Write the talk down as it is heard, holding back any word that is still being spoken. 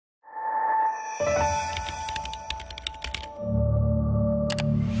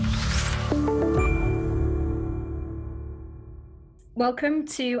Welcome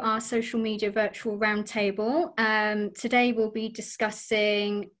to our social media virtual roundtable. Today we'll be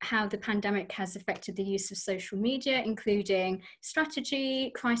discussing how the pandemic has affected the use of social media, including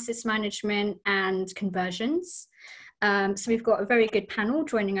strategy, crisis management, and conversions. So we've got a very good panel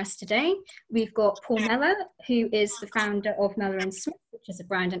joining us today. We've got Paul Mellor, who is the founder of Mellor&Smith, which is a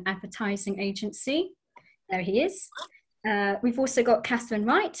brand and advertising agency. There he is. We've also got Catherine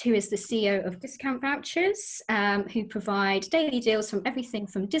Wright, who is the CEO of Discount Vouchers, who provide daily deals from everything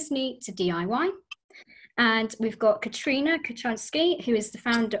from Disney to DIY. And we've got Katrina Kutchinsky, who is the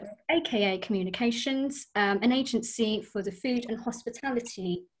founder of AKA Communications, an agency for the food and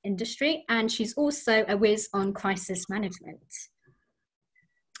hospitality industry. And she's also a whiz on crisis management.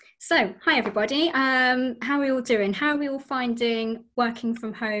 So, hi everybody. How are we all doing? How are we all finding working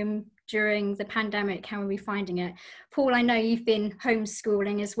from home during the pandemic? How are we finding it? Paul, I know you've been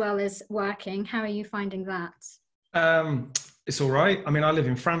homeschooling as well as working. How are you finding that? It's all right. I mean, I live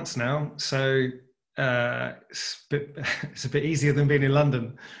in France now, so it's a bit easier than being in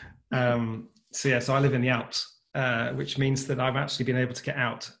London. So I live in the Alps, which means that I've actually been able to get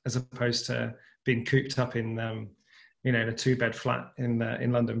out as opposed to being cooped up in in a 2-bed flat in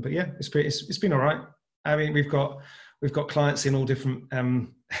London. But yeah, it's been all right. I mean, we've got clients in all different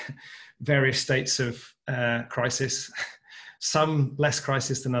various states of crisis, some less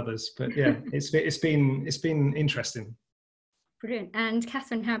crisis than others, but yeah, it's been interesting. Brilliant. And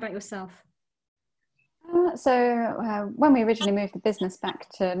Catherine, how about yourself? When we originally moved the business back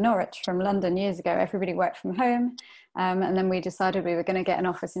to Norwich from London years ago, everybody worked from home, and then we decided we were going to get an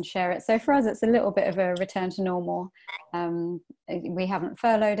office and share it. So for us, it's a little bit of a return to normal. We haven't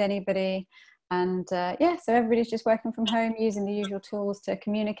furloughed anybody. And so everybody's just working from home, using the usual tools to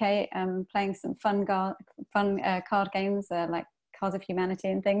communicate, playing some fun card games like Cards of Humanity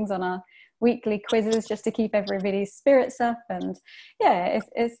and things on our weekly quizzes just to keep everybody's spirits up. And yeah,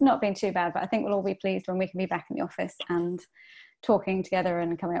 it's not been too bad, but I think we'll all be pleased when we can be back in the office and talking together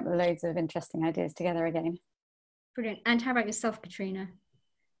and coming up with loads of interesting ideas together again. Brilliant. And how about yourself, Katrina?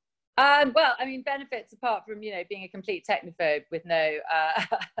 Well, I mean, benefits apart from, being a complete technophobe with no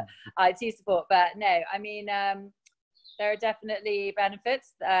IT support, but no, I mean, there are definitely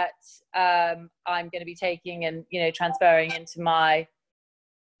benefits that I'm going to be taking and, transferring into my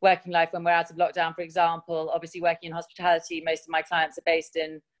working life when we're out of lockdown. For example, obviously working in hospitality, most of my clients are based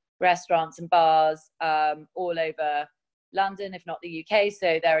in restaurants and bars all over London, if not the UK.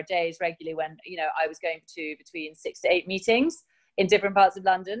 So there are days regularly when, I was going to between 6 to 8 meetings in different parts of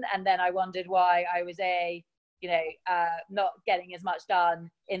London. And then I wondered why I was not getting as much done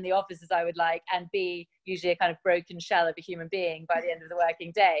in the office as I would like, and B, usually a kind of broken shell of a human being by the end of the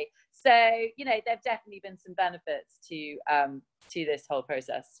working day. So, there've definitely been some benefits to this whole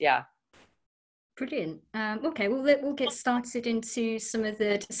process. Yeah. Brilliant. Okay, well, we'll get started into some of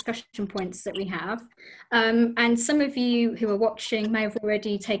the discussion points that we have. And some of you who are watching may have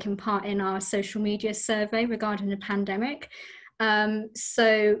already taken part in our social media survey regarding the pandemic.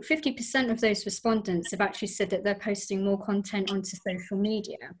 So 50% of those respondents have actually said that they're posting more content onto social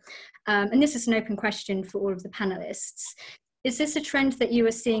media. And this is an open question for all of the panelists. Is this a trend that you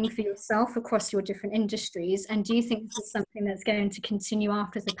are seeing for yourself across your different industries? And do you think this is something that's going to continue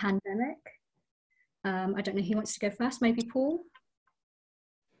after the pandemic? I don't know who wants to go first, maybe Paul?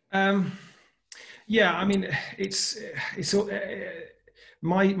 Yeah, I mean,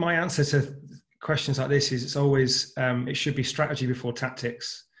 my answer to questions like this is it's always it should be strategy before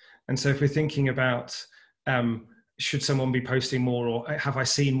tactics. And so if we're thinking about should someone be posting more, or have I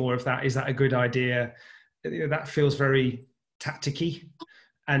seen more of that, is that a good idea, that feels very tacticky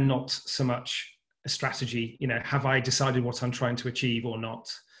and not so much a strategy. Have I decided what I'm trying to achieve or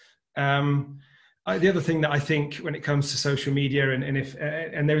not? The other thing that I think when it comes to social media,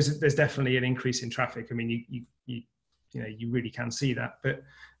 and there's definitely an increase in traffic. I mean, you really can see that, but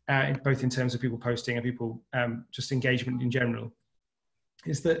both in terms of people posting and people just engagement in general,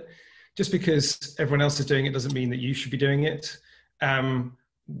 is that just because everyone else is doing it doesn't mean that you should be doing it.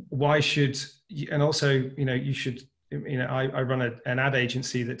 Why should you? And also, you should. I run an ad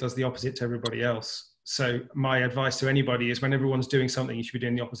agency that does the opposite to everybody else. So my advice to anybody is, when everyone's doing something, you should be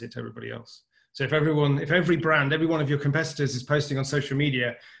doing the opposite to everybody else. So if every brand, every one of your competitors is posting on social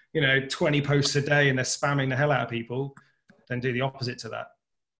media, 20 posts a day and they're spamming the hell out of people, then do the opposite to that.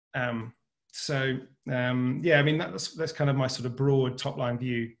 Yeah, I mean, that's kind of my sort of broad top line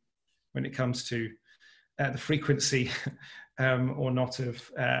view when it comes to the frequency or not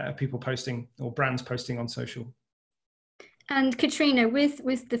of people posting or brands posting on social. And Katrina, with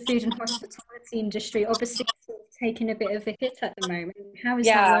the food and hospitality industry, obviously sort of taking a bit of a hit at the moment. How is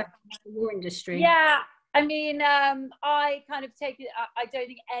that working for your industry? Yeah, I mean, I kind of take it. I don't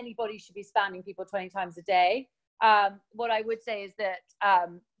think anybody should be spamming people 20 times a day. What I would say is that,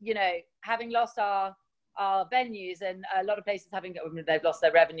 you know, having lost our venues, and a lot of places they've lost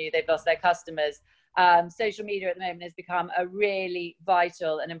their revenue, they've lost their customers. Social media at the moment has become a really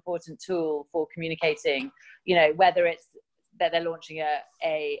vital and important tool for communicating, you know, whether it's that they're launching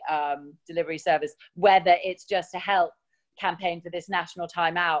a delivery service, whether it's just to help campaign for this national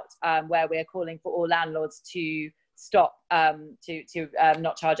timeout, where we're calling for all landlords to stop, to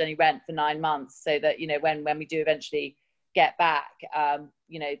not charge any rent for 9 months, so that, you know, when we do eventually get back,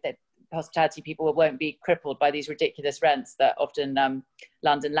 you know, that hospitality people won't be crippled by these ridiculous rents that often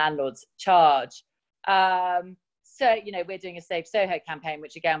London landlords charge. So, you know, we're doing a Safe Soho campaign,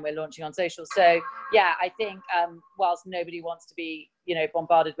 which again, we're launching on social. So yeah, I think whilst nobody wants to be, you know,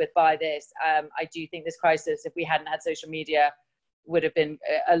 bombarded by this, I do think this crisis, if we hadn't had social media, would have been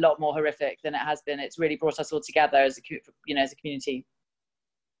a lot more horrific than it has been. It's really brought us all together as a community.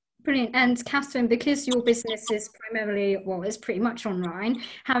 Brilliant. And Catherine, because your business is primarily, well, it's pretty much online,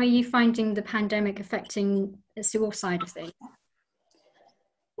 how are you finding the pandemic affecting your side of things?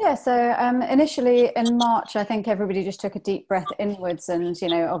 Yeah, so initially in March, I think everybody just took a deep breath inwards, and, you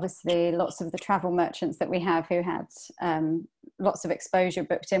know, obviously lots of the travel merchants that we have who had lots of exposure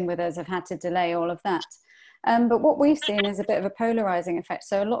booked in with us have had to delay all of that. But what we've seen is a bit of a polarizing effect.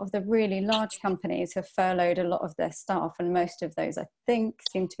 So a lot of the really large companies have furloughed a lot of their staff, and most of those, I think,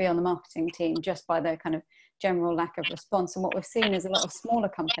 seem to be on the marketing team just by their kind of general lack of response. And what we've seen is a lot of smaller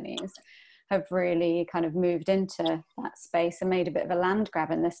companies have really kind of moved into that space and made a bit of a land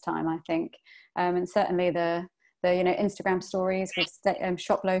grab in this time, I think. And certainly the you know, Instagram stories with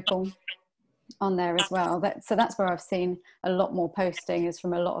shop local on there as well. So that's where I've seen a lot more posting, is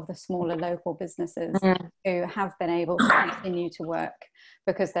from a lot of the smaller local businesses who have been able to continue to work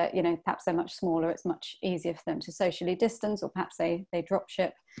because they're, you know, perhaps they're much smaller. It's much easier for them to socially distance, or perhaps they drop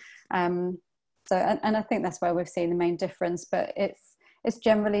ship. So and I think that's where we've seen the main difference. But it's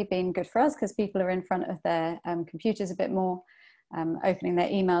generally been good for us because people are in front of their computers a bit more, opening their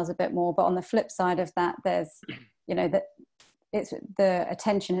emails a bit more. But on the flip side of that, there's, you know, that the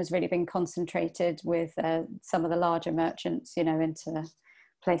attention has really been concentrated with some of the larger merchants, you know, into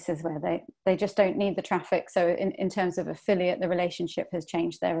places where they just don't need the traffic. So in terms of affiliate, the relationship has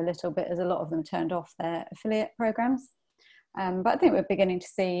changed there a little bit, as a lot of them turned off their affiliate programs. But I think we're beginning to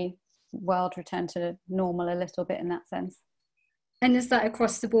see world return to normal a little bit in that sense. And is that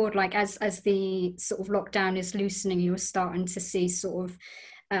across the board, like as the sort of lockdown is loosening, you're starting to see sort of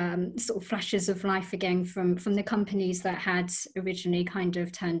flashes of life again from the companies that had originally kind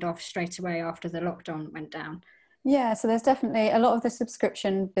of turned off straight away after the lockdown went down? Yeah, so there's definitely a lot of the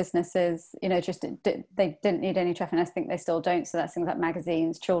subscription businesses, you know, just they didn't need any traffic, and I think they still don't. So that's things like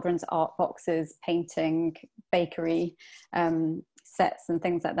magazines, children's art boxes, painting, bakery, sets and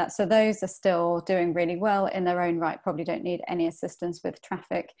things like that. So those are still doing really well in their own right, probably don't need any assistance with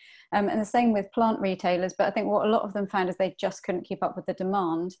traffic. And the same with plant retailers, but I think what a lot of them found is they just couldn't keep up with the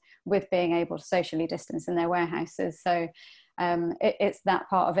demand with being able to socially distance in their warehouses. So it's that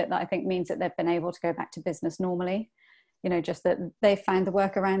part of it that I think means that they've been able to go back to business normally. You know, just that they've found the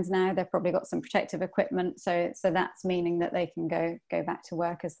workarounds now, they've probably got some protective equipment. So that's meaning that they can go back to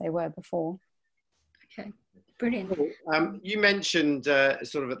work as they were before. Okay. Brilliant. You mentioned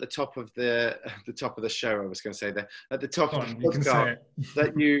sort of at the top of the show, I was going to say that at the top of the podcast,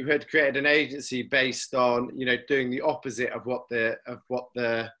 that you had created an agency based on, you know, doing the opposite of what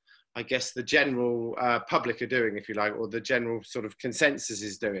the I guess the general public are doing, if you like, or the general sort of consensus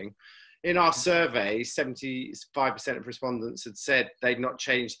is doing. In our survey, 75% of respondents had said they'd not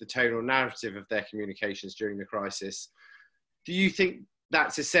changed the tone or narrative of their communications during the crisis. Do you think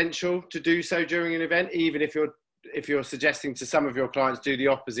that's essential to do so during an event, even if you're suggesting to some of your clients do the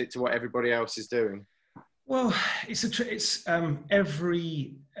opposite to what everybody else is doing? Well,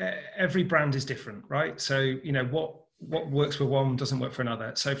 every brand is different, right? So, you know, what works for one doesn't work for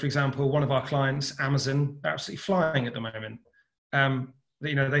another. So, for example, one of our clients, Amazon, they're absolutely flying at the moment.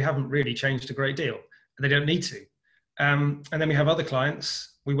 You know, they haven't really changed a great deal. They don't need to. And then we have other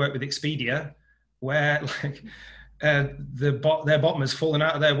clients. We work with Expedia, where like their bottom has fallen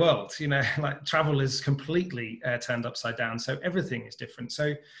out of their world. You know, like travel is completely turned upside down. So everything is different.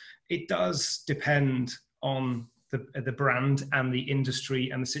 So it does depend on the brand and the industry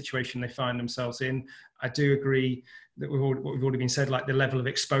and the situation they find themselves in. I do agree that what we've already been said, like the level of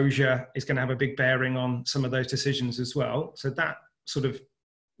exposure is going to have a big bearing on some of those decisions as well. So that sort of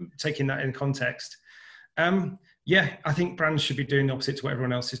taking that in context. Yeah, I think brands should be doing the opposite to what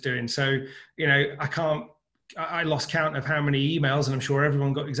everyone else is doing. So, you know, I lost count of how many emails, and I'm sure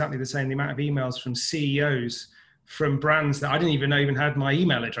everyone got exactly the same, the amount of emails from CEOs from brands that I didn't even know even had my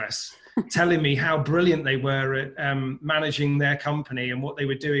email address, telling me how brilliant they were at managing their company and what they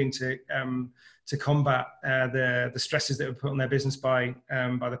were doing to combat the stresses that were put on their business by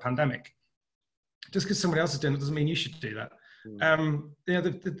the pandemic. Just because somebody else is doing it doesn't mean you should do that. You know,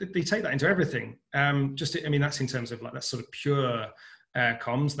 they take that into everything. I mean, that's in terms of like that sort of pure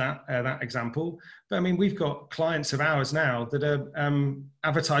comms, that example. But I mean, we've got clients of ours now that are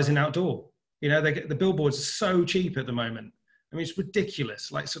advertising outdoor. You know, they get the billboards are so cheap at the moment. I mean, it's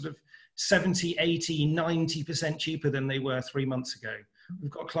ridiculous, like sort of 70, 80, 90% cheaper than they were 3 months ago.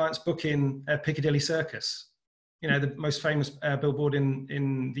 We've got clients booking Piccadilly Circus, you know, the most famous billboard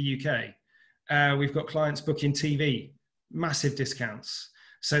in the UK. We've got clients booking TV, massive discounts.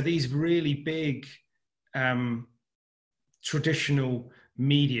 So these really big traditional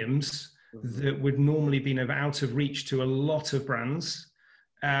mediums that would normally be out of reach to a lot of brands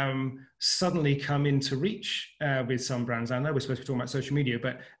suddenly come into reach with some brands. I know we're supposed to be talking about social media,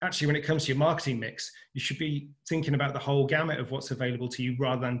 but actually when it comes to your marketing mix, you should be thinking about the whole gamut of what's available to you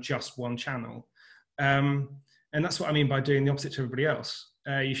rather than just one channel. And that's what I mean by doing the opposite to everybody else.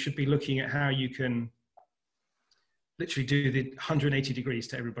 You should be looking at how you can literally do the 180 degrees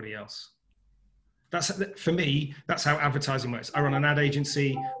to everybody else. That's, for me, that's how advertising works. I run an ad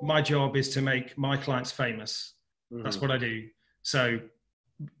agency. My job is to make my clients famous. That's what I do. So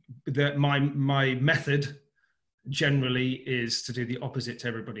my method generally is to do the opposite to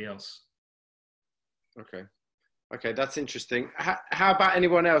everybody else. Okay, that's interesting. How about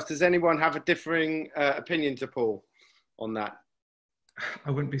anyone else? Does anyone have a differing opinion to Paul on that?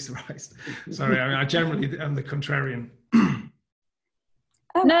 I wouldn't be surprised. Sorry, I mean, I generally am the contrarian.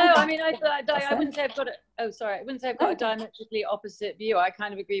 No, I mean, I wouldn't say I've got I wouldn't say I've got a diametrically opposite view. I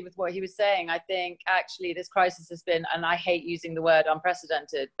kind of agree with what he was saying. I think actually this crisis has been, and I hate using the word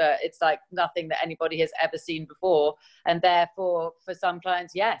unprecedented, but it's like nothing that anybody has ever seen before. And therefore, for some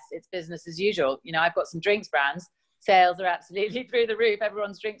clients, yes, it's business as usual. You know, I've got some drinks brands. Sales are absolutely through the roof.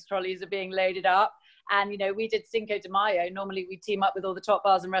 Everyone's drinks trolleys are being loaded up. And, you know, we did Cinco de Mayo. Normally we team up with all the top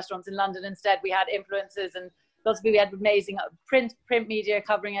bars and restaurants in London. Instead, we had influencers and lots of people. We had amazing print media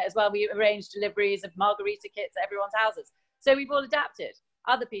covering it as well. We arranged deliveries of margarita kits at everyone's houses. So we've all adapted.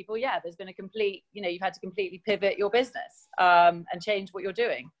 Other people, yeah, there's been a complete, you know, you've had to completely pivot your business and change what you're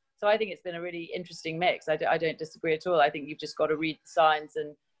doing. So I think it's been a really interesting mix. I don't disagree at all. I think you've just got to read the signs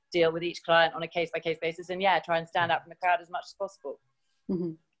and deal with each client on a case-by-case basis. And yeah, try and stand out from the crowd as much as possible.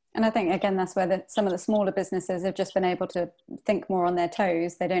 Mm-hmm. And I think, again, that's where some of the smaller businesses have just been able to think more on their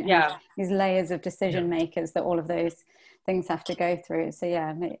toes. They don't have these layers of decision makers that all of those things have to go through. So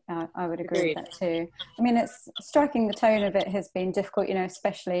yeah, I would agree with that too. I mean, it's striking the tone of it has been difficult, you know,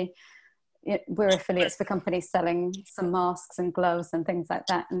 especially we're affiliates for companies selling some masks and gloves and things like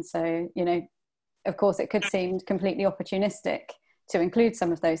that. And so, you know, of course it could seem completely opportunistic to include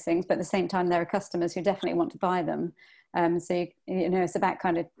some of those things, but at the same time, there are customers who definitely want to buy them. So, you know, it's about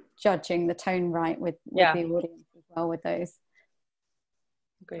kind of judging the tone right with the audience as well with those.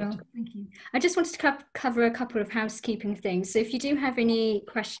 Great. Well, thank you. I just wanted to cover a couple of housekeeping things. So if you do have any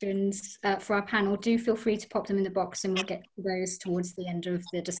questions for our panel, do feel free to pop them in the box and we'll get to those towards the end of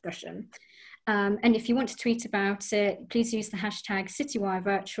the discussion. And if you want to tweet about it, please use the hashtag Citywire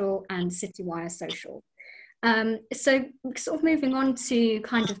Virtual and Citywire Social. So sort of moving on to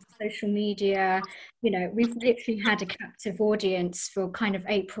kind of social media, you know, we've literally had a captive audience for kind of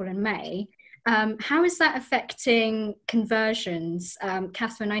April and May. How is that affecting conversions?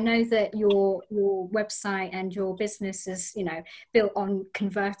 Catherine, I know that your website and your business is, you know, built on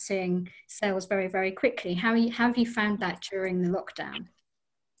converting sales very, very quickly. How have you found that during the lockdown?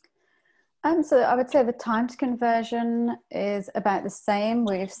 So I would say the time to conversion is about the same.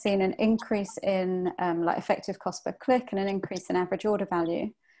 We've seen an increase in like effective cost per click and an increase in average order value,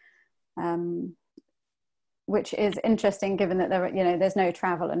 which is interesting given that there, you know, there's no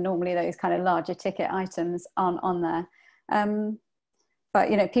travel and normally those kind of larger ticket items aren't on there. But,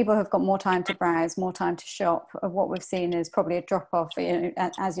 you know, people have got more time to browse, more time to shop. What we've seen is probably a drop off, you know,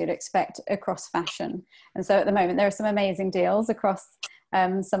 as you'd expect across fashion. And so at the moment, there are some amazing deals across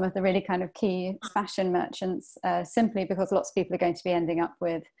some of the really kind of key fashion merchants, simply because lots of people are going to be ending up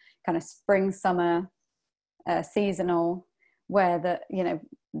with kind of spring, summer, seasonal wear that, you know,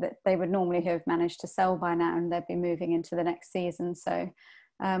 that they would normally have managed to sell by now and they'd be moving into the next season. So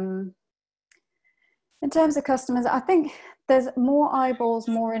in terms of customers, I think there's more eyeballs,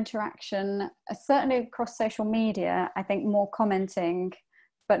 more interaction, certainly across social media. I think more commenting,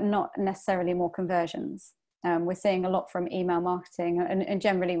 but not necessarily more conversions. We're seeing a lot from email marketing, and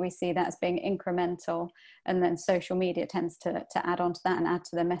generally we see that as being incremental, and then social media tends to add on to that and add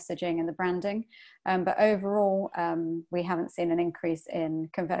to the messaging and the branding. But overall, we haven't seen an increase in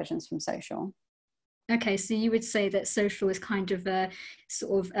conversions from social. Okay, so you would say that social is kind of a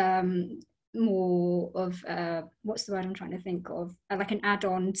sort of more of what's the word I'm trying to think of, like an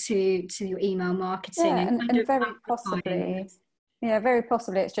add-on to your email marketing. Yeah, and very possibly. Yeah, very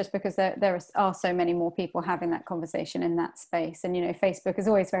possibly it's just because there are so many more people having that conversation in that space. And, you know, Facebook is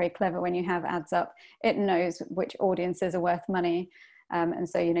always very clever when you have ads up. It knows which audiences are worth money. And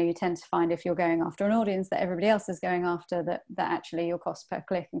so, you know, you tend to find if you're going after an audience that everybody else is going after, that actually your cost per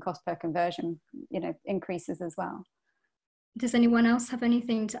click and cost per conversion, you know, increases as well. Does anyone else have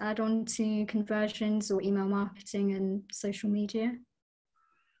anything to add on to conversions or email marketing and social media?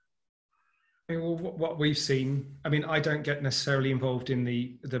 Well, what we've seen, I mean, I don't get necessarily involved in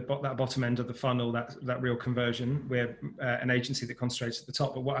that bottom end of the funnel, that real conversion. We're an agency that concentrates at the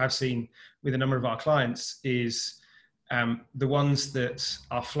top. But what I've seen with a number of our clients is the ones that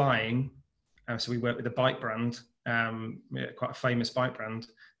are flying. So we work with a bike brand, quite a famous bike brand,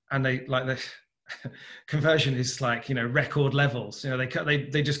 and they like the conversion is like, you know, record levels. You know,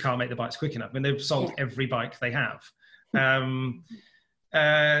 they just can't make the bikes quick enough. I mean, they've sold every bike they have.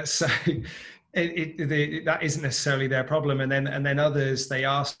 So that isn't necessarily their problem, and then others, they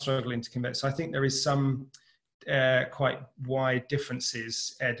are struggling to convert. So I think there is some quite wide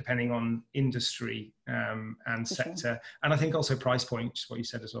differences depending on industry and sector, and I think also price point, which is what you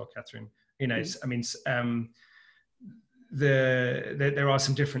said as well, Catherine. You know, I mean, there are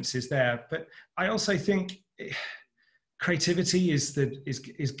some differences there, but I also think creativity is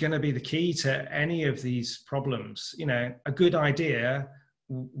going to be the key to any of these problems. You know, a good idea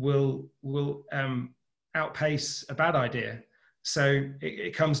will outpace a bad idea. So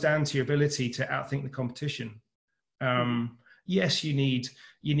it comes down to your ability to outthink the competition. Yes, you need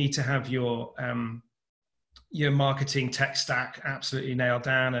to have your marketing tech stack absolutely nailed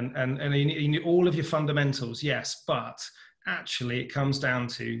down, and you need all of your fundamentals. Yes, but actually it comes down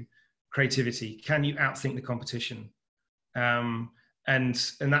to creativity. Can you outthink the competition? And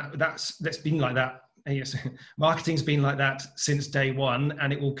that's been like that. Yes, marketing's been like that since day one,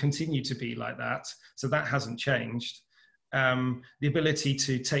 and it will continue to be like that. So that hasn't changed. The ability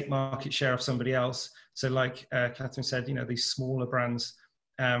to take market share of somebody else. So like Catherine said, you know, these smaller brands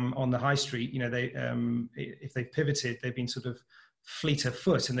on the high street, you know, they if they've pivoted, they've been sort of fleet of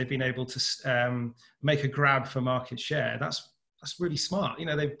foot, and they've been able to make a grab for market share. That's really smart. You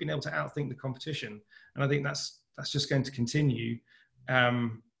know, they've been able to outthink the competition, and I think that's just going to continue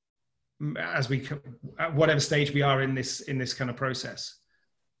as we, at whatever stage we are in this kind of process.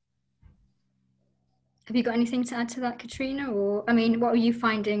 Have you got anything to add to that, Katrina? Or, I mean, what are you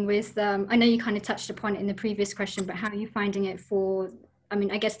finding with, I know you kind of touched upon it in the previous question, but how are you finding it for, I mean,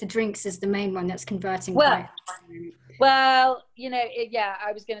 I guess the drinks is the main one that's converting. Well, you know,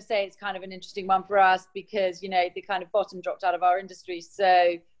 I was going to say it's kind of an interesting one for us because, you know, the kind of bottom dropped out of our industry.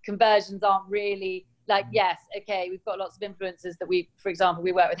 So conversions aren't really like, yes, okay, we've got lots of influencers that for example,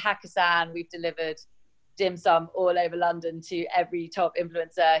 we work with Hakkasan. We've delivered dim sum all over London to every top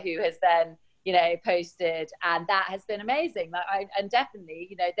influencer who has then, you know, posted, and that has been amazing. And definitely,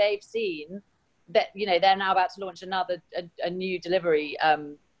 you know, they've seen that, you know, they're now about to launch a new delivery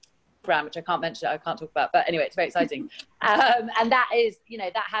brand, which I can't mention, I can't talk about, but anyway, it's very exciting. And that is, you know,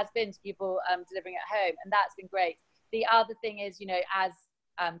 that has been to people delivering at home, and that's been great. The other thing is, you know, as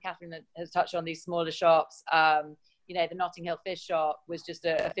Catherine has touched on, these smaller shops, you know, the Notting Hill fish shop was just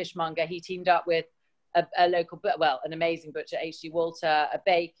a fishmonger. He teamed up with a local, an amazing butcher, H.G. Walter, a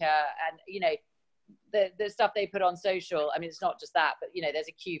baker, and, you know, the stuff they put on social. I mean, it's not just that, but, you know, there's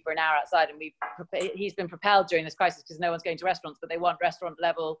a queue for an hour outside, and he's been propelled during this crisis because no one's going to restaurants, but they want restaurant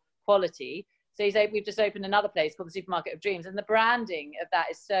level quality. So we've just opened another place called the Supermarket of Dreams, and the branding of that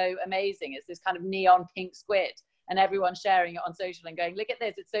is so amazing. It's this kind of neon pink squid, and everyone's sharing it on social and going, look at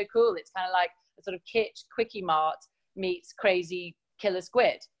this, it's so cool. It's kind of like a sort of kitsch quickie mart meets crazy killer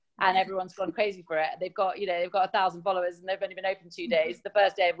squid, and everyone's gone crazy for it. They've got 1,000 followers, and they've only been open 2 days, the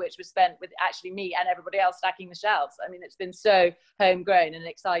first day of which was spent with actually me and everybody else stacking the shelves. I mean, it's been so homegrown and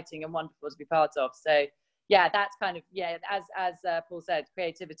exciting and wonderful to be part of. So yeah, that's kind of, yeah, as Paul said,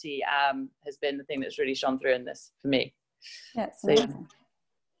 creativity has been the thing that's really shone through in this for me. Yeah, so,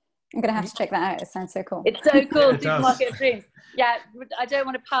 I'm going to have to check that out. It sounds so cool. It's so cool. Supermarket of Dreams. Yeah, I don't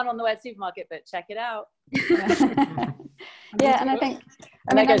want to pun on the word supermarket, but check it out. Yeah, and I think,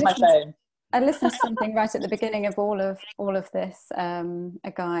 I listened to something right at the beginning of all of this.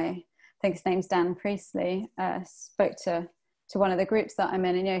 A guy, I think his name's Dan Priestley, spoke to to one of the groups that I'm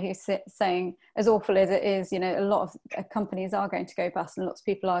in, and, you know, he's saying, as awful as it is, you know, a lot of companies are going to go bust and lots of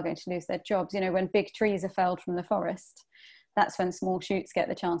people are going to lose their jobs. You know, when big trees are felled from the forest, that's when small shoots get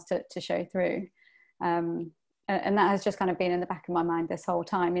the chance to show through. And that has just kind of been in the back of my mind this whole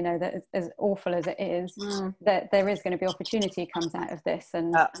time, you know, that as awful as it is, that there is going to be opportunity comes out of this.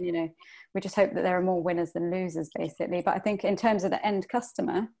 And, you know, we just hope that there are more winners than losers, basically. But I think in terms of the end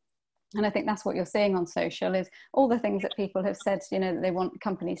customer, and I think that's what you're seeing on social, is all the things that people have said, you know, that they want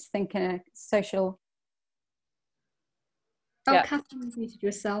companies to think in a social. Oh, Catherine, you muted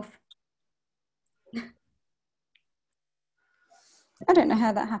yourself. I don't know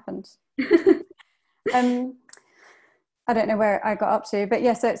how that happened. I don't know where I got up to, but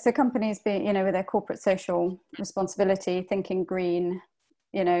yeah, so companies being, you know, with their corporate social responsibility, thinking green,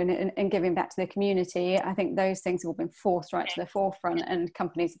 you know, and giving back to the community, I think those things have all been forced right to the forefront, and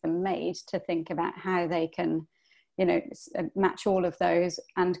companies have been made to think about how they can, you know, match all of those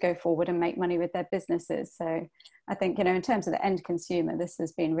and go forward and make money with their businesses. So I think, you know, in terms of the end consumer, this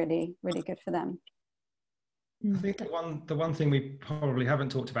has been really, really good for them. I think the one thing we probably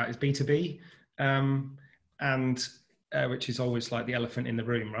haven't talked about is B2B, and which is always like the elephant in the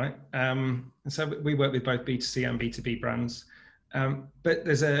room, right? And so we work with both B2C and B2B brands. But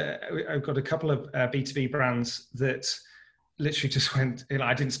I've got a couple of B2B brands that literally just went, you know,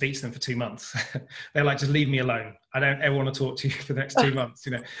 I didn't speak to them for 2 months. They're like, just leave me alone. I don't ever want to talk to you for the next 2 months,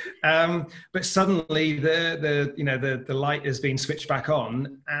 you know. But suddenly the light has been switched back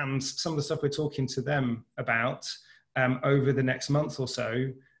on, and some of the stuff we're talking to them about over the next month or so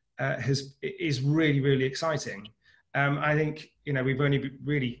is really, really exciting. I think, you know, we've only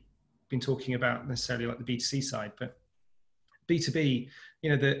really been talking about necessarily like the B2C side, but B2B,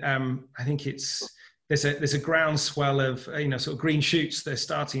 you know, I think there's a groundswell of, you know, sort of green shoots that are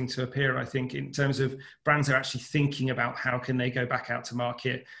starting to appear, I think, in terms of brands are actually thinking about how can they go back out to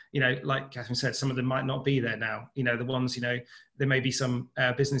market. You know, like Catherine said, some of them might not be there now. You know, the ones, you know, there may be some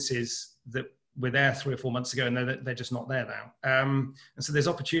businesses that were there 3 or 4 months ago and they're just not there now. And so there's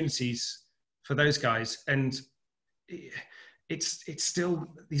opportunities for those guys. And it's still,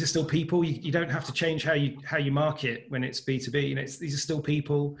 these are still people. You don't have to change how you market when it's B2B. You know, these are still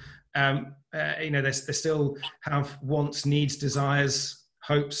people. You know, they still have wants, needs, desires,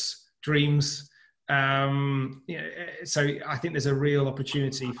 hopes, dreams. You know, so I think there's a real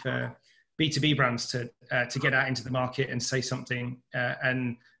opportunity for B2B brands to get out into the market and say something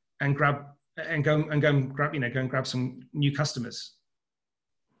and go and grab some new customers.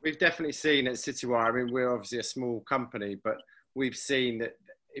 We've definitely seen at Citywire, I mean, we're obviously a small company, but we've seen that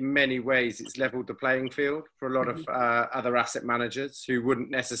in many ways it's leveled the playing field for a lot of other asset managers who wouldn't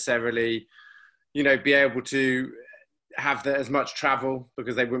necessarily, you know, be able to have as much travel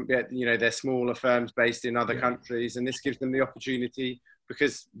because they wouldn't be at, you know, they're smaller firms based in other countries. And this gives them the opportunity,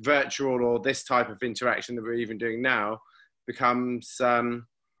 because virtual or this type of interaction that we're even doing now becomes,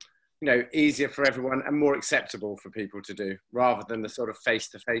 you know, easier for everyone and more acceptable for people to do, rather than the sort of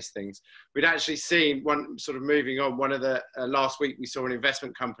face-to-face things. We'd actually seen one sort of moving on. One of the last week we saw an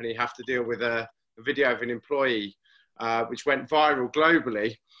investment company have to deal with a video of an employee, which went viral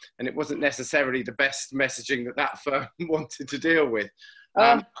globally, and it wasn't necessarily the best messaging that firm wanted to deal with.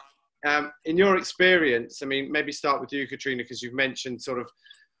 In your experience, I mean, maybe start with you, Katrina, because you've mentioned sort of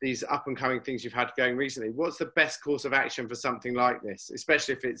these up and coming things you've had going recently. What's the best course of action for something like this,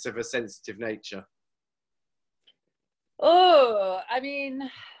 especially if it's of a sensitive nature? Oh, I mean,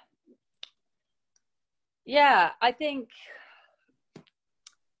 yeah, I think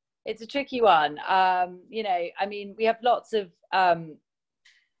it's a tricky one. You know, I mean, we have lots of,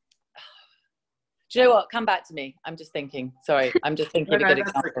 do you know what? Come back to me. I'm just thinking. Sorry, I'm just thinking of a good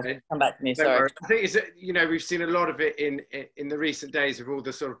example. Okay. Come back to me. Sorry. I think it's, you know, we've seen a lot of it in the recent days with all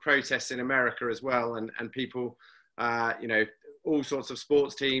the sort of protests in America as well, and people, you know, all sorts of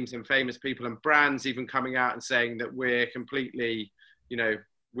sports teams and famous people and brands even coming out and saying that we're completely, you know,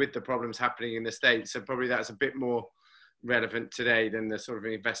 with the problems happening in the States. So probably that's a bit more relevant today than the sort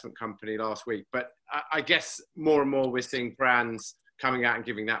of investment company last week. But I guess more and more we're seeing brands coming out and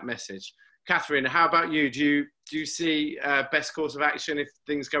giving that message. Catherine, how about you? Do you see best course of action if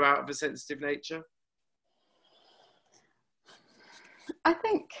things go out of a sensitive nature? I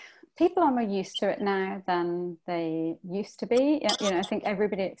think people are more used to it now than they used to be. You know, I think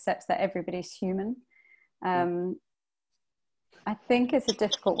everybody accepts that everybody's human. I think it's a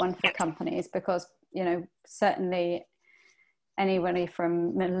difficult one for companies because, you know, certainly anybody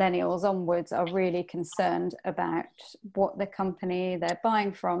from millennials onwards are really concerned about what the company they're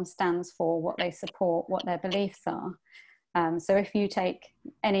buying from stands for, what they support, what their beliefs are. So if you take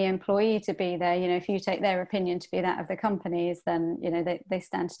any employee to be there, you know, if you take their opinion to be that of the company's, then, you know, they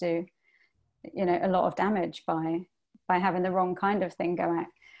stand to do, you know, a lot of damage by having the wrong kind of thing go out.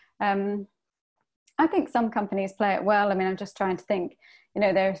 I think some companies play it well. I mean, I'm just trying to think, you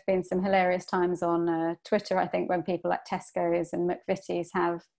know, there's been some hilarious times on Twitter, I think, when people like Tesco's and McVitie's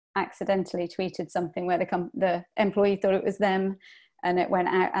have accidentally tweeted something where the employee thought it was them and it went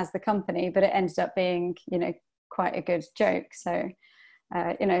out as the company, but it ended up being, you know, quite a good joke. So,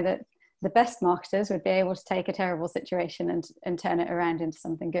 you know, that the best marketers would be able to take a terrible situation and turn it around into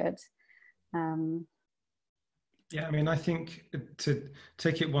something good. Yeah, I mean, I think to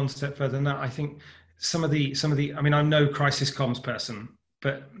take it one step further than that, I think some of the, I mean, I'm no crisis comms person,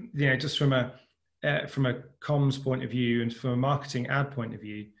 but, you know, just from a comms point of view and from a marketing ad point of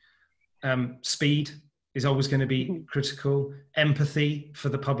view, speed is always going to be critical. Empathy for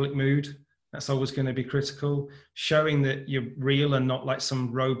the public mood, that's always going to be critical. Showing that you're real and not like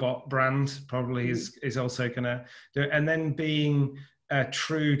some robot brand probably is also going to do it. And then being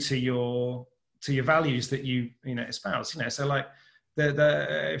true to your values that you know, espouse, you know. So like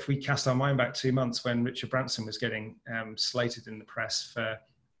if we cast our mind back 2 months when Richard Branson was getting slated in the press for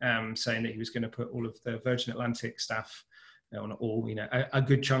saying that he was going to put all of the Virgin Atlantic staff, no, not all, you know, a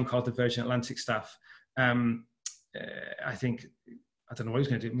good chunk of the Virgin Atlantic staff. I think, I don't know what he was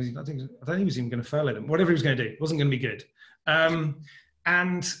going to do. I don't think he was even going to furlough them. Whatever he was going to do, it wasn't going to be good.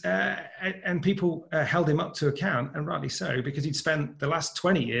 And people held him up to account, and rightly so, because he'd spent the last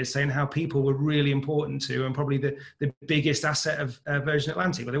 20 years saying how people were really important to, and probably the biggest asset of Virgin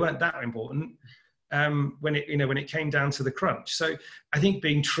Atlantic. But they weren't that important when it came down to the crunch. So I think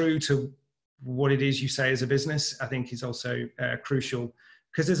being true to what it is you say as a business, I think, is also crucial,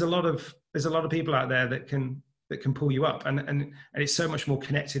 because there's a lot of people out there that can pull you up, and it's so much more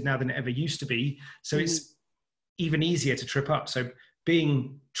connected now than it ever used to be. So it's even easier to trip up. So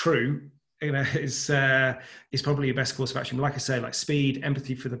being true, you know, is probably your best course of action. But like I say, like speed,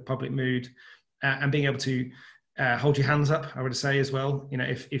 empathy for the public mood, and being able to hold your hands up, I would say as well, you know,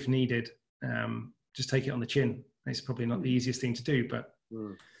 if needed. Just take it on the chin. It's probably not the easiest thing to do, but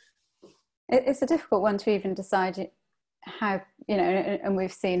it's a difficult one to even decide how, you know, and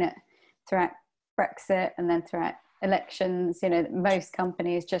we've seen it throughout Brexit and then throughout elections. You know, most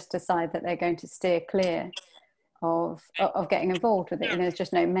companies just decide that they're going to steer clear of getting involved with it. You know, there's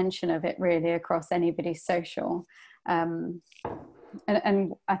just no mention of it really across anybody's social. And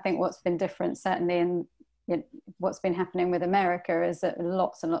I think what's been different, certainly in what's been happening with America, is that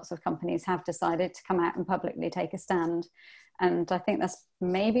lots and lots of companies have decided to come out and publicly take a stand. And I think that's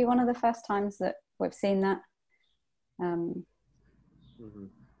maybe one of the first times that we've seen that. And you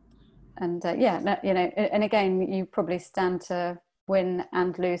know, and again, you probably stand to win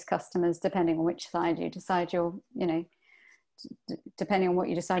and lose customers depending on which side you decide you're, you know, depending on what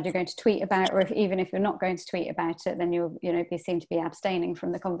you decide you're going to tweet about, or even if you're not going to tweet about it, then you'll, you know, be seen to be abstaining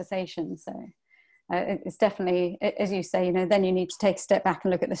from the conversation. So it's definitely, as you say, you know, then you need to take a step back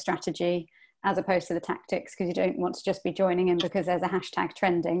and look at the strategy as opposed to the tactics, because you don't want to just be joining in because there's a hashtag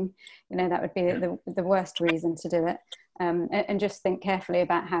trending. You know, that would be the worst reason to do it. And just think carefully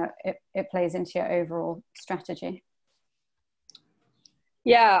about how it plays into your overall strategy.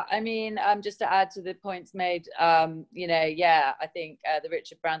 Yeah, I mean, just to add to the points made, you know, yeah, I think the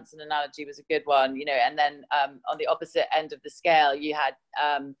Richard Branson analogy was a good one, you know, and then on the opposite end of the scale, you had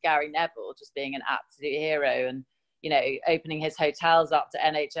Gary Neville just being an absolute hero and, you know, opening his hotels up to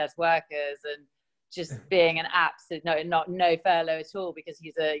NHS workers and just being an absolute no furlough at all because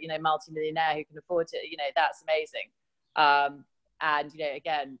he's a, you know, multi-millionaire who can afford it. You know, that's amazing. And, you know,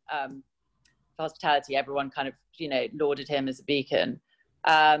 again, for hospitality, everyone kind of, you know, lauded him as a beacon.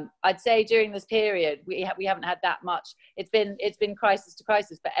 I'd say during this period, we haven't had that much. It's been crisis to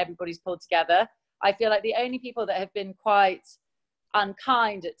crisis, but everybody's pulled together. I feel like the only people that have been quite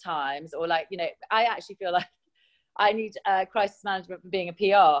unkind at times, or like, you know, I actually feel like I need crisis management for being a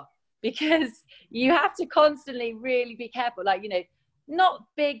PR, because you have to constantly really be careful. Like, you know, not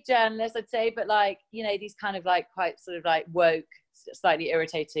big journalists, I'd say, but like, you know, these kind of like quite sort of like woke, slightly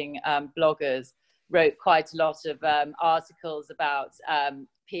irritating bloggers wrote quite a lot of articles about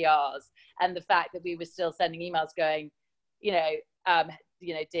PRs, and the fact that we were still sending emails going, you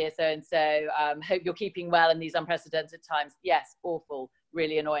know, dear so-and-so, hope you're keeping well in these unprecedented times. Yes, awful,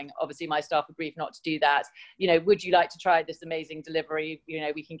 really annoying. Obviously, my staff were briefed not to do that. You know, would you like to try this amazing delivery? You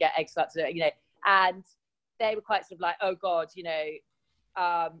know, we can get X to it, you know. And they were quite sort of like, oh God, you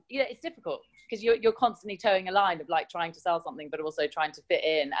know, it's difficult because you're constantly towing a line of like trying to sell something, but also trying to fit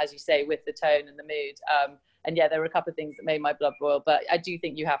in, as you say, with the tone and the mood. And yeah, there were a couple of things that made my blood boil, but I do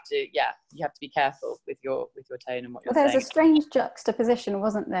think you have to be careful with your tone and what you're saying. There's a strange juxtaposition,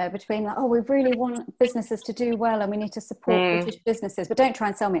 wasn't there, between like, oh, we really want businesses to do well and we need to support British businesses, but don't try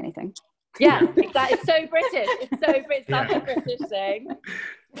and sell me anything. Yeah, exactly. It's so British. It's so British. That's a British thing. You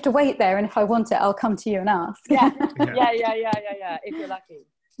have to wait there, and if I want it, I'll come to you and ask. Yeah. If you're lucky.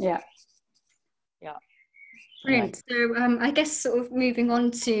 Yeah. Brilliant. So I guess sort of moving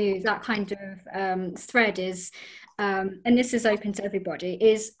on to that kind of thread is, and this is open to everybody,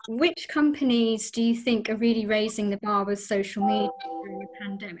 is which companies do you think are really raising the bar with social media during the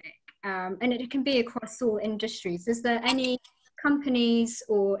pandemic? And it can be across all industries. Is there any companies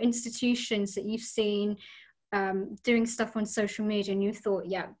or institutions that you've seen doing stuff on social media and you thought,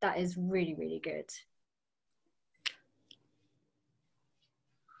 yeah, that is really, really good?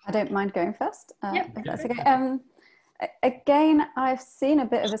 I don't mind going first, Yep. if that's okay. Again, I've seen a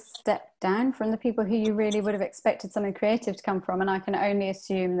bit of a step down from the people who you really would have expected something creative to come from, and I can only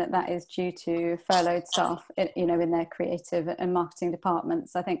assume that that is due to furloughed staff, you know, in their creative and marketing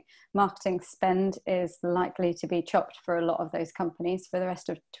departments. I think marketing spend is likely to be chopped for a lot of those companies for the rest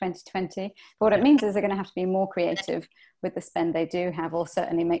of 2020. But what it means is they're going to have to be more creative with the spend they do have, or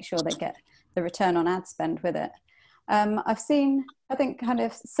certainly make sure they get the return on ad spend with it. I've seen, I think, kind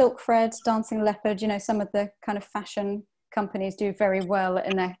of Silk Thread, Dancing Leopard, you know, some of the kind of fashion companies do very well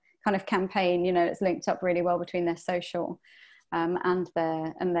in their kind of campaign. You know, it's linked up really well between their social and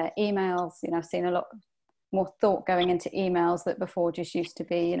their emails. You know, I've seen a lot more thought going into emails that before just used to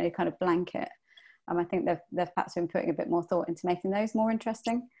be, you know, kind of blanket. I think they've perhaps been putting a bit more thought into making those more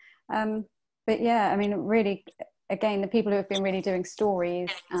interesting. But yeah, I mean, really, again, the people who have been really doing stories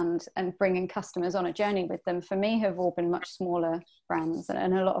and bringing customers on a journey with them, for me, have all been much smaller brands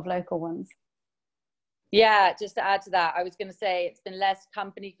and a lot of local ones. Yeah, just to add to that, I was going to say it's been less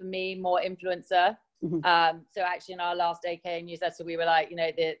company for me, more influencer. Mm-hmm. So actually in our last AK newsletter, we were like, you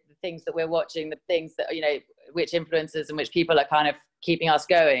know, the things that we're watching, the things that, you know, which influencers and which people are kind of keeping us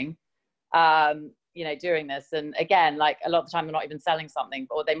going, you know, during this. And again, like a lot of the time they're not even selling something,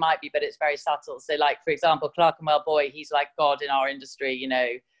 or they might be, but it's very subtle. So like, for example, Clerkenwell Boy, he's like God in our industry, you know,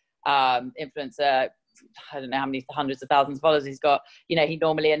 influencer. I don't know how many hundreds of thousands of followers he's got. You know, he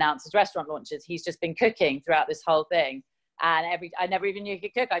normally announces restaurant launches. He's just been cooking throughout this whole thing. And I never even knew he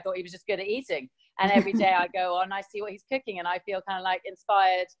could cook. I thought he was just good at eating. And every day I go on, I see what he's cooking and I feel kind of like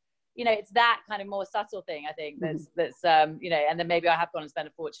inspired. You know, it's that kind of more subtle thing, I think, that's you know, and then maybe I have gone and spent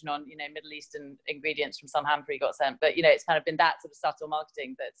a fortune on, you know, Middle Eastern ingredients from some hamper he got sent. But, you know, it's kind of been that sort of subtle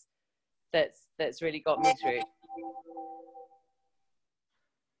marketing that's really got me through.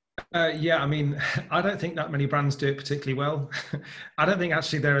 Yeah, I mean, I don't think that many brands do it particularly well. I don't think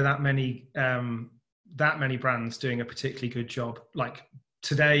actually there are that many brands doing a particularly good job, like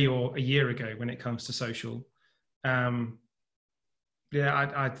today or a year ago when it comes to social.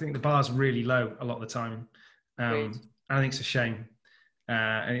 Yeah, I think the bar's really low a lot of the time. I think it's a shame,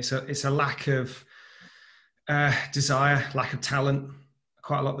 and it's a lack of desire, lack of talent,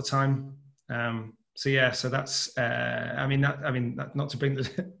 quite a lot of the time. So yeah, so that's I mean, not to bring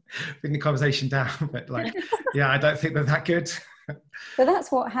the conversation down, but like, yeah, I don't think they're that good. So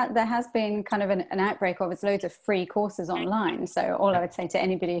that's what there has been kind of an outbreak of. It's loads of free courses online. So all I would say to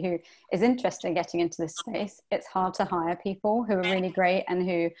anybody who is interested in getting into this space, it's hard to hire people who are really great and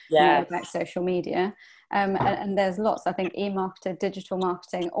who know about social media. And there's lots, I think, e-marketer, digital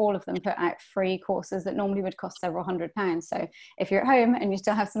marketing, all of them put out free courses that normally would cost several £100s. So if you're at home and you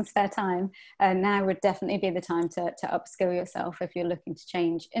still have some spare time, now would definitely be the time to upskill yourself if you're looking to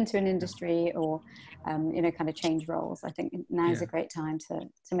change into an industry or, you know, kind of change roles. I think now is a great time to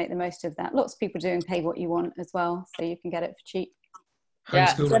make the most of that. Lots of people doing pay what you want as well, so you can get it for cheap.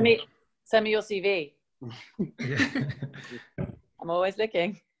 Yeah, send me your CV. I'm always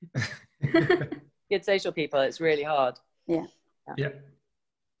looking. Good social people, it's really hard. Yeah.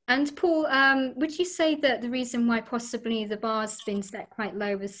 And Paul, would you say that the reason why possibly the bar's been set quite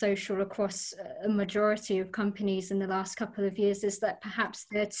low with social across a majority of companies in the last couple of years is that perhaps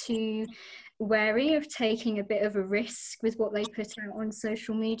they're too wary of taking a bit of a risk with what they put out on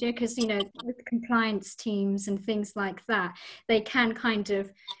social media? Because, you know, with compliance teams and things like that, they can kind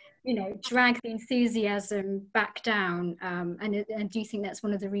of, you know, drag the enthusiasm back down. And do you think that's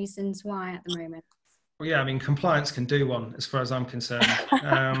one of the reasons why at the moment? Well, yeah, I mean, compliance can do one, as far as I'm concerned.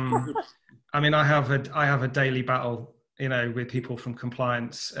 I mean, I have a daily battle, you know, with people from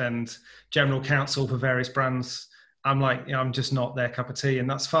compliance and general counsel for various brands. I'm like, you know, I'm just not their cup of tea, and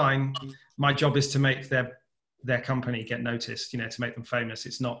that's fine. My job is to make their company get noticed, you know, to make them famous.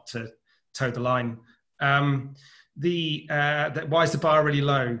 It's not to toe the line. Why is the bar really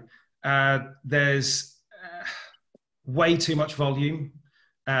low? There's way too much volume.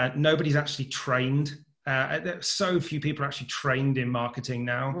 Nobody's actually trained So few people are actually trained in marketing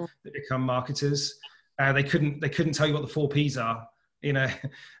now that become marketers. They couldn't tell you what the 4 Ps are, you know,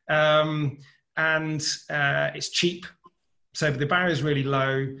 and it's cheap. So the barrier is really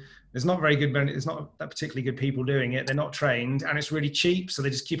low. There's not very good, there's not that particularly good people doing it. They're not trained, and it's really cheap. So they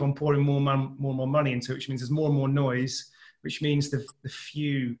just keep on pouring more and more money into it, which means there's more and more noise, which means the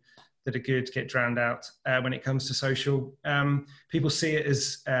few that are good get drowned out when it comes to social. People see it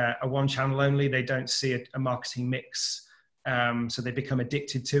as a one channel only. They don't see a marketing mix. So they become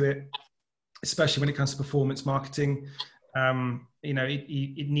addicted to it, especially when it comes to performance marketing. You know,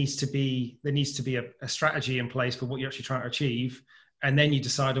 it needs to be, there needs to be a strategy in place for what you're actually trying to achieve. And then you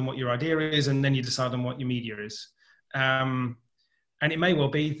decide on what your idea is, and then you decide on what your media is. And it may well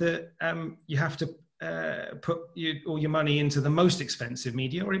be that you have to put all your money into the most expensive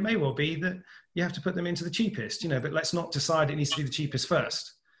media, or it may well be that you have to put them into the cheapest, you know, but let's not decide it needs to be the cheapest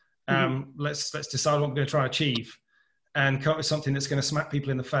first. Let's decide what we're going to try to achieve and come up with something that's going to smack people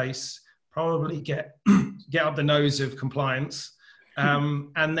in the face, probably get up the nose of compliance,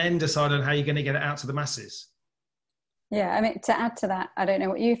 and then decide on how you're going to get it out to the masses. Yeah, I mean, to add to that, I don't know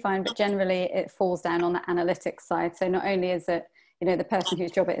what you find, but generally it falls down on the analytics side. So not only is it, you know, the person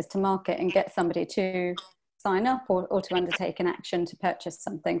whose job it is to market and get somebody to sign up or to undertake an action to purchase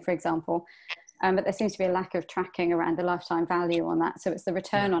something, for example, but there seems to be a lack of tracking around the lifetime value on that. So it's the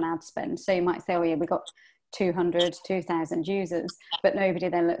return on ad spend. So you might say, oh yeah, we got 200, 2,000 users, but nobody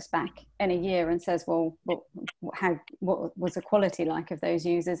then looks back in a year and says, well, what was the quality like of those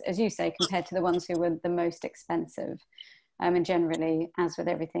users, as you say, compared to the ones who were the most expensive. And generally, as with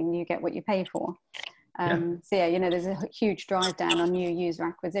everything, you get what you pay for. So yeah, you know, there's a huge drive down on new user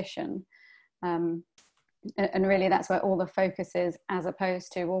acquisition. And really that's where all the focus is, as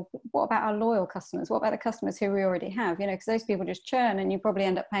opposed to, well, what about our loyal customers? What about the customers who we already have? You know, because those people just churn and you probably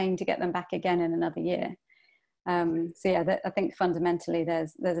end up paying to get them back again in another year. So yeah, I think fundamentally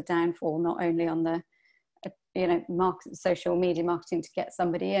there's a downfall, not only on the, you know, social media marketing to get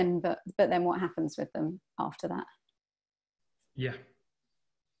somebody in, but then what happens with them after that? Yeah,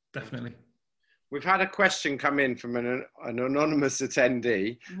 definitely. We've had a question come in from an anonymous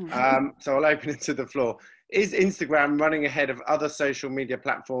attendee, so I'll open it to the floor. Is Instagram running ahead of other social media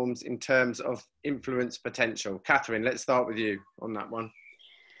platforms in terms of influence potential? Catherine, let's start with you on that one.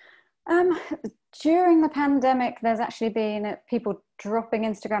 During the pandemic, there's actually been people dropping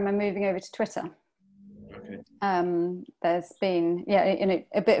Instagram and moving over to Twitter. Okay. There's been,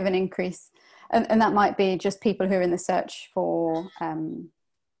 a bit of an increase. And that might be just people who are in the search for,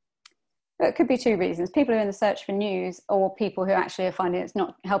 it could be 2 reasons. People who are in the search for news, or people who actually are finding it's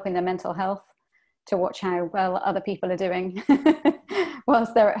not helping their mental health to watch how well other people are doing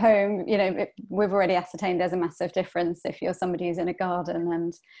whilst they're at home. You know, we've already ascertained there's a massive difference if you're somebody who's in a garden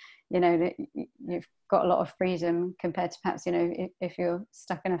and, you know, you've got a lot of freedom compared to perhaps, you know, if you're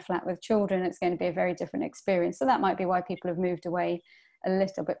stuck in a flat with children, it's going to be a very different experience. So that might be why people have moved away a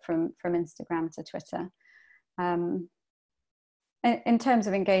little bit from Instagram to Twitter. In terms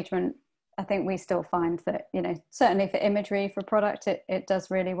of engagement, I think we still find that, you know, certainly for imagery, for product, it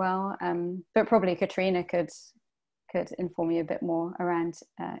does really well. But probably Katrina could inform you a bit more around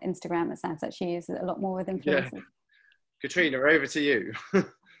Instagram. It sounds like she uses it a lot more with influencers. Yeah. Katrina, over to you.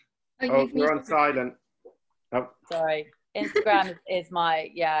 Oh, you're on silent. Oh. Sorry. Instagram is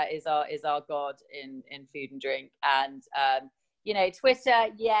our god in food and drink. And you know, Twitter,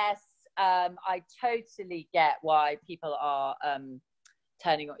 yes, I totally get why people are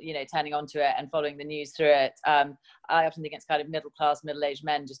turning onto it and following the news through it. I often think it's kind of middle-aged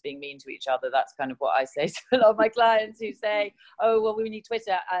men just being mean to each other. That's kind of what I say to a lot of my clients who say, oh, well, we need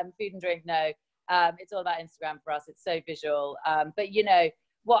Twitter. Food and drink, no. It's all about Instagram for us. It's so visual. But, you know,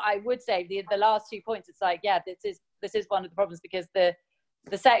 what I would say, the last 2 points, it's like, yeah, this is one of the problems, because the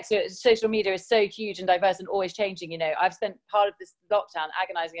sector, social media, is so huge and diverse and always changing. You know, I've spent part of this lockdown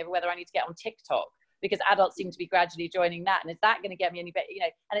agonizing over whether I need to get on TikTok, because adults seem to be gradually joining that. And is that going to get me any better? You know,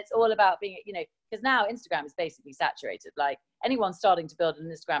 and it's all about being, you know, because now Instagram is basically saturated. Like, anyone starting to build an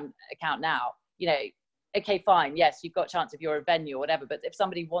Instagram account now, you know, okay, fine. Yes, you've got a chance if you're a venue or whatever. But if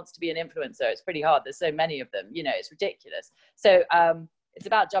somebody wants to be an influencer, it's pretty hard. There's so many of them, you know, it's ridiculous. So it's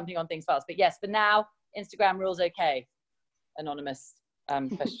about jumping on things fast. But yes, for now, Instagram rules okay. Anonymous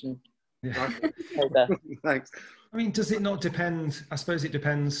question. Yeah. Thanks. I mean, does it not depend? I suppose it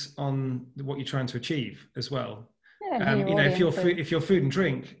depends on what you're trying to achieve as well. Yeah, you know, if you're food and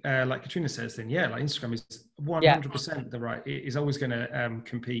drink, like Katrina says, then yeah, like Instagram is 100% the right. It is always going to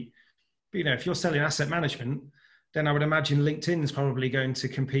compete. But, you know, if you're selling asset management, then I would imagine LinkedIn is probably going to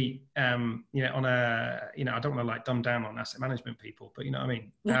compete. You know, on a, you know, I don't want to like dumb down on asset management people, but you know what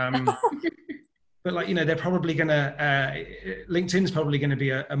I mean. but like, you know, they're probably going to, LinkedIn's probably going to be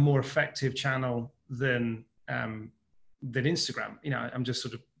a more effective channel than Instagram. You know, I'm just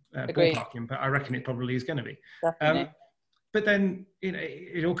sort of ballparking, but I reckon it probably is going to be. Definitely. But then, you know,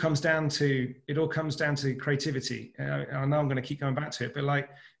 it all comes down to creativity. I know I'm going to keep going back to it, but like,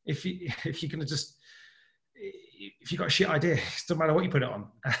 if you're going to just, if you've got a shit idea, it doesn't matter what you put it on.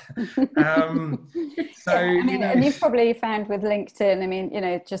 So, yeah, I mean, you know, and you've probably found with LinkedIn, I mean, you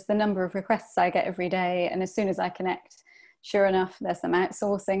know, just the number of requests I get every day, and as soon as I connect, sure enough, there's some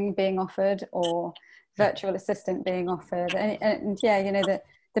outsourcing being offered or virtual assistant being offered. And yeah, you know,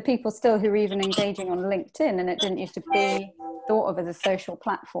 the people still who are even engaging on LinkedIn, and it didn't used to be thought of as a social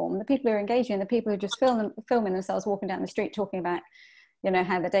platform, the people who are engaging, the people who just filming themselves walking down the street talking about, you know,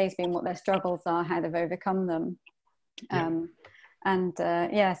 how the day's been, what their struggles are, how they've overcome them.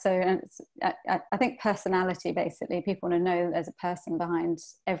 Yeah. So I think personality, basically, people want to know there's a person behind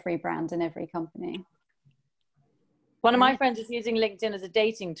every brand and every company. One of my friends is using LinkedIn as a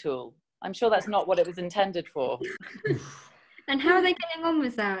dating tool. I'm sure that's not what it was intended for. And how are they getting on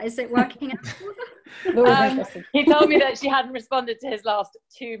with that? Is it working out for them? He told me that she hadn't responded to his last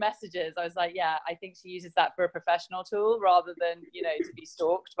 2 messages. I was like, yeah, I think she uses that for a professional tool rather than, you know, to be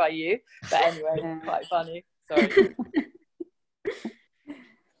stalked by you. But anyway, quite funny. Sorry.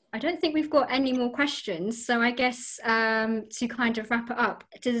 I don't think we've got any more questions. So I guess to kind of wrap it up,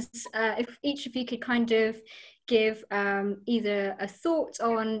 if each of you could kind of give either a thought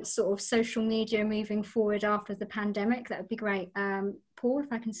on sort of social media moving forward after the pandemic, that would be great. Paul,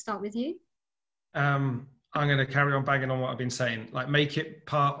 if I can start with you. I'm going to carry on banging on what I've been saying. Like, make it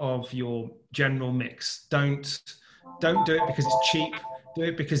part of your general mix. Don't do it because it's cheap. Do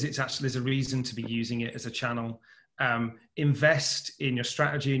it because it's actually, there's a reason to be using it as a channel. Invest in your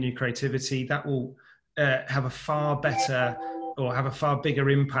strategy and your creativity. That will have a far better or have a far bigger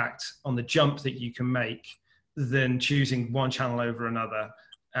impact on the jump that you can make than choosing one channel over another.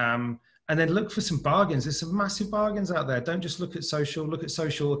 And then look for some bargains. There's some massive bargains out there. Don't just look at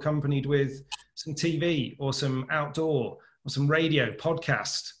social accompanied with some TV or some outdoor or some radio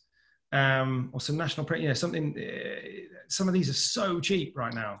podcast or some national print, you know, something. Some of these are so cheap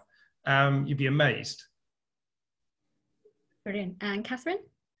right now. You'd be amazed. Brilliant. And Catherine?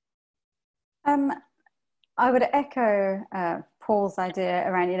 I would echo Paul's idea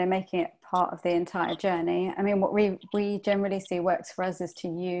around, you know, making it part of the entire journey. I mean, what we generally see works for us is to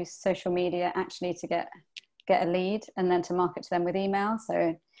use social media actually to get a lead and then to market to them with email.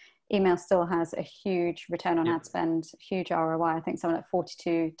 So email still has a huge return on ad spend, huge ROI, I think something like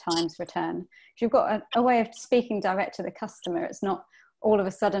 42 times return. If you've got a way of speaking direct to the customer, it's not all of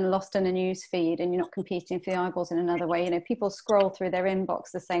a sudden lost in a news feed and you're not competing for the eyeballs in another way. You know, people scroll through their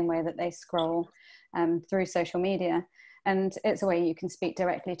inbox the same way that they scroll through social media, and it's a way you can speak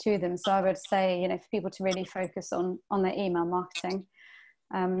directly to them. So I would say, you know, for people to really focus on their email marketing.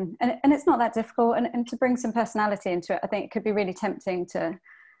 And it's not that difficult, and to bring some personality into it. I think it could be really tempting to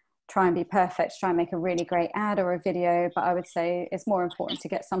try and be perfect, try and make a really great ad or a video, but I would say it's more important to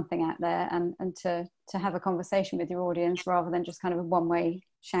get something out there and to have a conversation with your audience rather than just kind of a one-way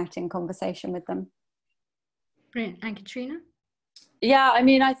shouting conversation with them. Brilliant. And Katrina? Yeah, I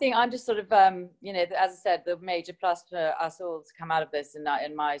mean, I think I'm just sort of, you know, as I said, the major plus for us all to come out of this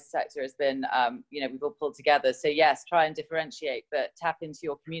in my sector has been, you know, we've all pulled together. So yes, try and differentiate, but tap into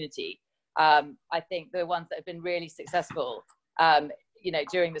your community. I think the ones that have been really successful, you know,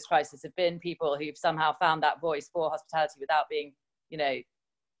 during this crisis have been people who've somehow found that voice for hospitality without being, you know,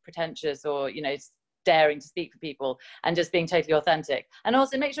 pretentious or, you know, daring to speak for people and just being totally authentic. And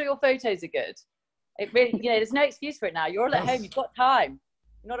also make sure your photos are good. It really, you know, there's no excuse for it now. You're all at home, you've got time.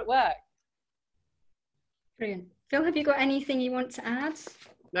 You're not at work. Brilliant. Phil, have you got anything you want to add?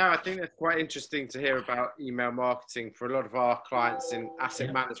 No, I think that's quite interesting to hear about email marketing. For a lot of our clients in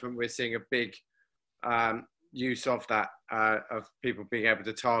asset management, we're seeing a big use of that, of people being able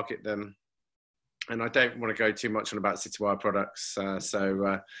to target them. And I don't want to go too much on about Citywire products,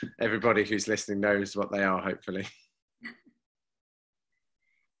 so everybody who's listening knows what they are, hopefully.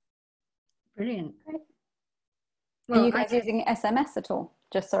 Brilliant. Well, are you guys using SMS at all?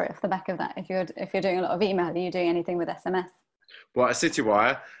 Just sorry, off the back of that, if you're doing a lot of email, are you doing anything with SMS? What, a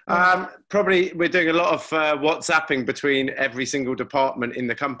Citywire? Probably we're doing a lot of WhatsApping between every single department in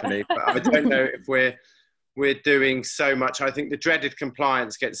the company, but I don't know if we're doing so much. I think the dreaded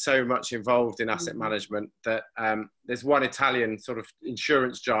compliance gets so much involved in asset management that there's one Italian sort of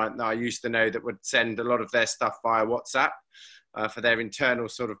insurance giant that I used to know that would send a lot of their stuff via WhatsApp for their internal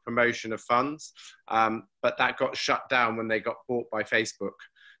sort of promotion of funds. But that got shut down when they got bought by Facebook.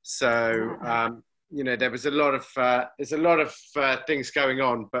 So, you know, there's a lot of things going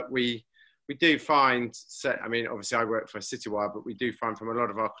on, but we we do find, I mean, obviously I work for Citywire, but we do find from a lot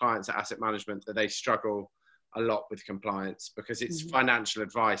of our clients at asset management that they struggle a lot with compliance because it's financial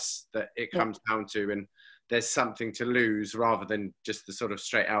advice that it comes down to, and there's something to lose rather than just the sort of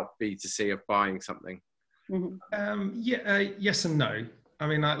straight out B2C of buying something. Yes and no. I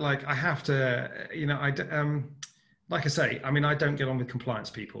mean, I have to, you know, like I say, I mean, I don't get on with compliance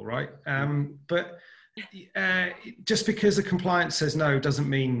people, right? But just because the compliance says no doesn't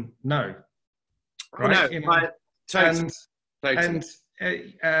mean no, right? No, you know, and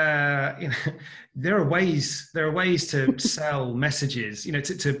you know, there are ways to sell messages, you know,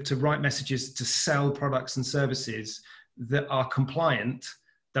 to write messages, to sell products and services that are compliant,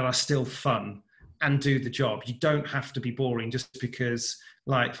 that are still fun and do the job. You don't have to be boring just because,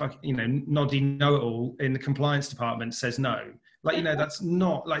 like, you know, Noddy know-it-all in the compliance department says no. Like, you know, that's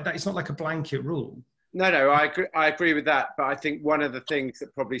not like that. It's not like a blanket rule. No, I agree with that. But I think one of the things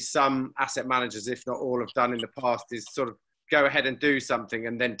that probably some asset managers, if not all, have done in the past is sort of go ahead and do something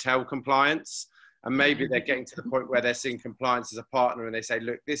and then tell compliance. And maybe they're getting to the point where they're seeing compliance as a partner and they say,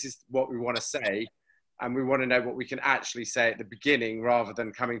 look, this is what we want to say. And we want to know what we can actually say at the beginning rather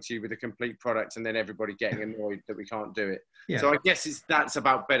than coming to you with a complete product and then everybody getting annoyed that we can't do it. Yeah. So I guess that's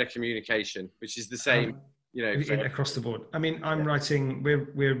about better communication, which is the same, you know, across the board. I mean,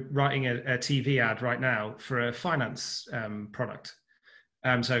 we're writing a TV ad right now for a finance product.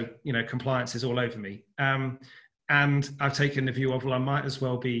 So, you know, compliance is all over me. And I've taken the view of, well, I might as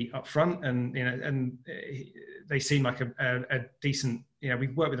well be upfront, and, you know, and they seem like a decent, you know,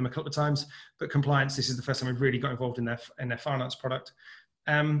 we've worked with them a couple of times, but compliance, this is the first time we've really got involved in their finance product.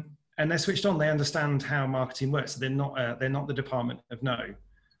 And they're switched on. They understand how marketing works. So they're not the department of no.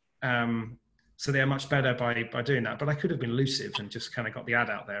 So they're much better by doing that. But I could have been elusive and just kind of got the ad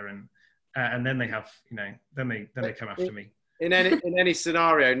out there, and then they have, you know, then they come after me. In any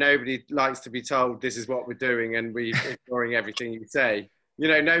scenario, nobody likes to be told this is what we're doing and we're ignoring everything you say. You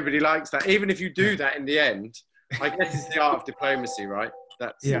know, nobody likes that. Even if you do that in the end, I guess it's the art of diplomacy, right?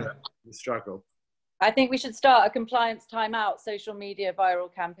 That's the struggle. I think we should start a compliance timeout social media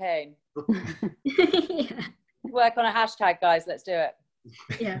viral campaign. Work on a hashtag, guys. Let's do it.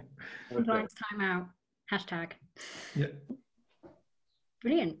 Yeah, compliance timeout hashtag. Yeah.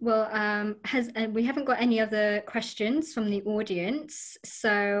 Brilliant. Well, we haven't got any other questions from the audience,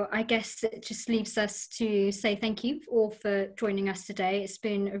 so I guess it just leaves us to say thank you all for joining us today. It's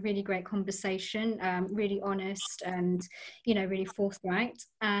been a really great conversation, really honest and, you know, really forthright.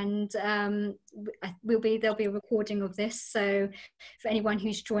 And there'll be a recording of this, so for anyone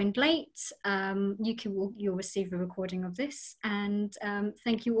who's joined late, you'll receive a recording of this. And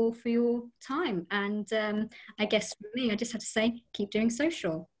thank you all for your time. And I guess for me, I just had to say, keep doing social.